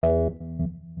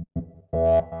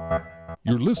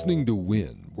You're listening to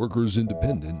WIN, Workers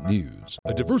Independent News,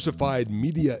 a diversified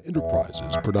media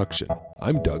enterprises production.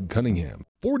 I'm Doug Cunningham.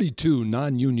 42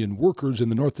 non-union workers in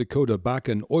the North Dakota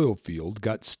Bakken oil field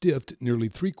got stiffed nearly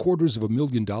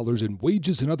 $750,000 in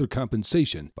wages and other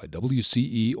compensation by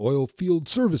WCE Oil Field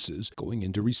Services going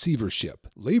into receivership.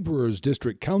 Laborers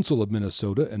District Council of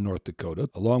Minnesota and North Dakota,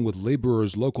 along with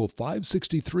Laborers Local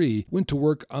 563, went to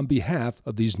work on behalf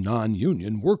of these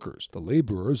non-union workers. The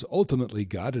laborers ultimately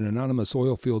got an anonymous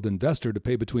oil field investor to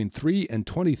pay between $3,000 and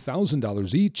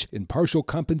 $20,000 each in partial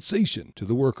compensation to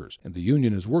the workers, and the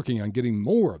union is working on getting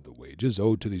more of the wages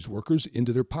owed to these workers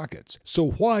into their pockets.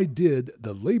 So why did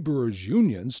the laborers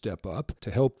union step up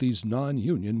to help these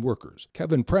non-union workers?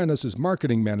 Kevin Pranis is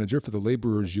marketing manager for the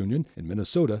laborers union in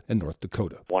Minnesota and North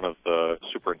Dakota. One of the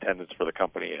superintendents for the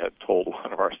company had told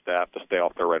one of our staff to stay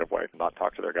off their right of way, not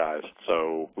talk to their guys.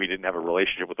 So we didn't have a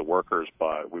relationship with the workers,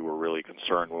 but we were really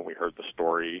concerned when we heard the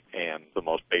story. And the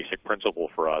most basic principle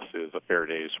for us is a fair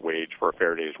day's wage for a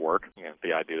fair day's work. And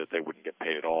the idea that they wouldn't get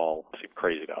paid at all seemed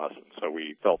crazy to us. And so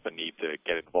we felt the need to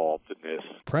get involved in this.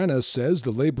 Pranis says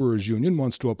the laborers union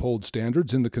wants to uphold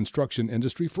standards in the construction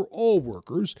industry for all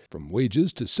workers, from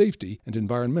wages to safety and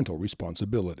environmental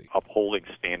responsibility. Upholding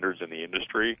standards in the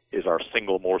industry is our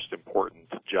single most important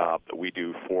job that we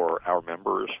do for our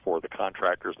members, for the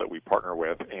contractors that we partner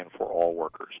with, and for all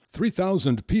workers.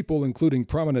 3,000 people, including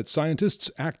prominent scientists,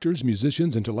 actors,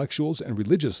 musicians, intellectuals, and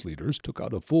religious leaders, took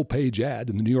out a full-page ad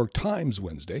in the New York Times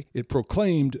Wednesday. It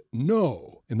proclaimed,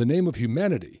 "No, in the name of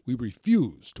humanity, we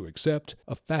refuse to accept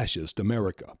a fascist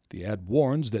America." The ad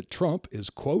warns that Trump is,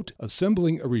 quote,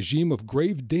 assembling a regime of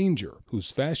grave danger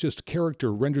whose fascist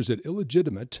character renders it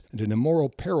illegitimate and an immoral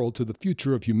peril to the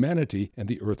future of humanity and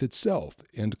the earth itself,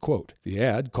 end quote. The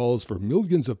ad calls for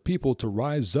millions of people to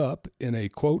rise up in a,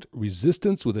 quote,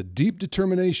 resistance with a deep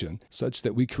determination such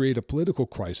that we create a political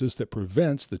crisis that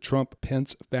prevents the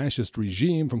Trump-Pence fascist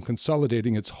regime from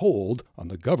consolidating its hold on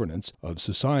the governance of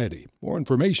society. More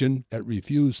information at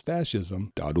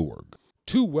refusefascism.org.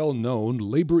 Two well-known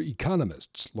labor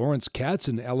economists, Lawrence Katz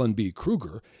and Alan B.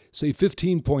 Kruger, say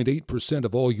 15.8%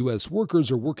 of all U.S.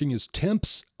 workers are working as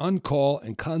temps, on-call,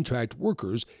 and contract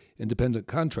workers, independent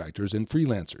contractors, and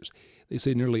freelancers. They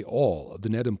say nearly all of the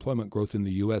net employment growth in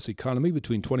the U.S. economy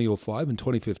between 2005 and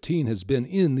 2015 has been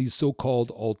in these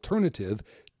so-called alternative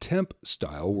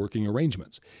Temp-Style working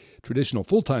arrangements. Traditional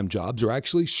full-time jobs are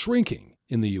actually shrinking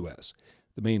in the U.S.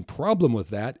 The main problem with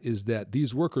that is that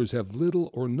these workers have little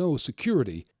or no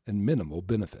security and minimal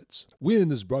benefits.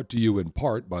 WIN is brought to you in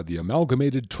part by the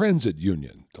Amalgamated Transit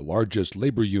Union, the largest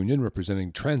labor union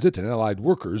representing transit and allied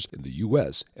workers in the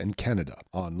U.S. and Canada.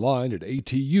 Online at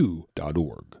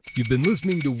atu.org. You've been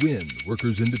listening to WIN,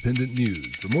 Workers Independent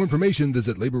News. For more information,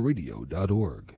 visit laborradio.org.